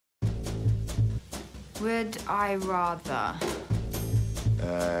Would I rather?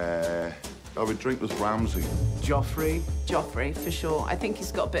 I would drink with Ramsay. Joffrey, for sure. I think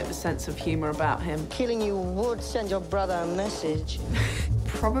he's got a bit of a sense of humour about him. Killing you would send your brother a message.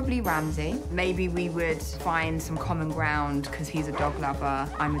 Probably Ramsay. Maybe we would find some common ground because he's a dog lover,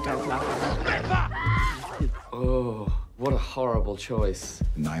 I'm a dog lover. Oh, what a horrible choice.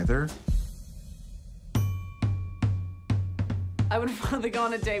 Neither? I would rather go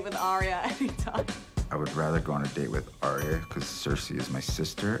on a date with Arya anytime. I would rather go on a date with Arya because Cersei is my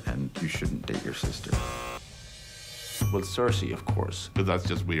sister and you shouldn't date your sister. Well, Cersei, of course, but that's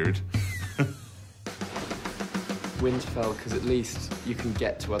just weird. Winterfell, because at least you can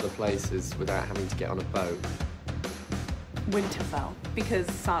get to other places without having to get on a boat. Winterfell, because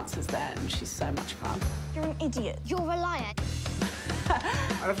Sansa's there and she's so much fun. You're an idiot. You're a liar.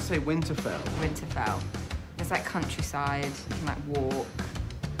 I'd have to say Winterfell. Winterfell. There's like countryside, you can like walk.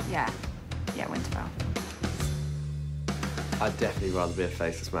 Yeah, Winterfell. I'd definitely rather be a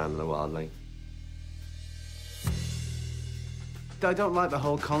faceless man than a wildling. I don't like the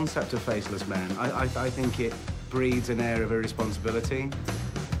whole concept of faceless men. I think it breeds an air of irresponsibility.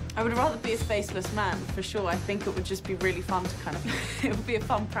 I would rather be a faceless man, for sure. I think it would just be really fun to kind of... it would be a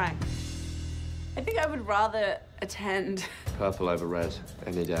fun prank. I think I would rather attend... Purple over red,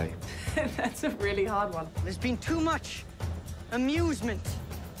 any day. That's a really hard one. There's been too much amusement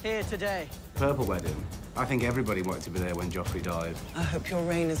here today. Purple wedding. I think everybody wanted to be there when Joffrey died. I hope your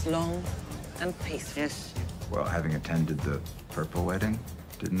reign is long and peaceful. Yes. Well, having attended the purple wedding,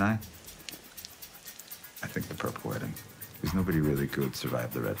 didn't I? I think the purple wedding. Because nobody really good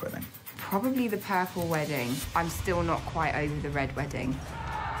survived the red wedding. Probably the purple wedding. I'm still not quite over the red wedding.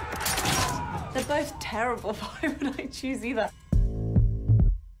 They're both terrible. Why would I choose either?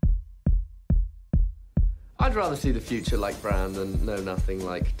 I'd rather see the future like Bran than know nothing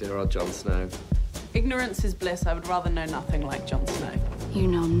like dear old Jon Snow. Ignorance is bliss. I would rather know nothing like Jon Snow. You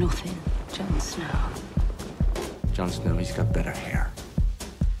know nothing, Jon Snow. Jon Snow, he's got better hair.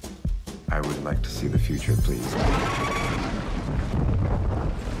 I would like to see the future, please.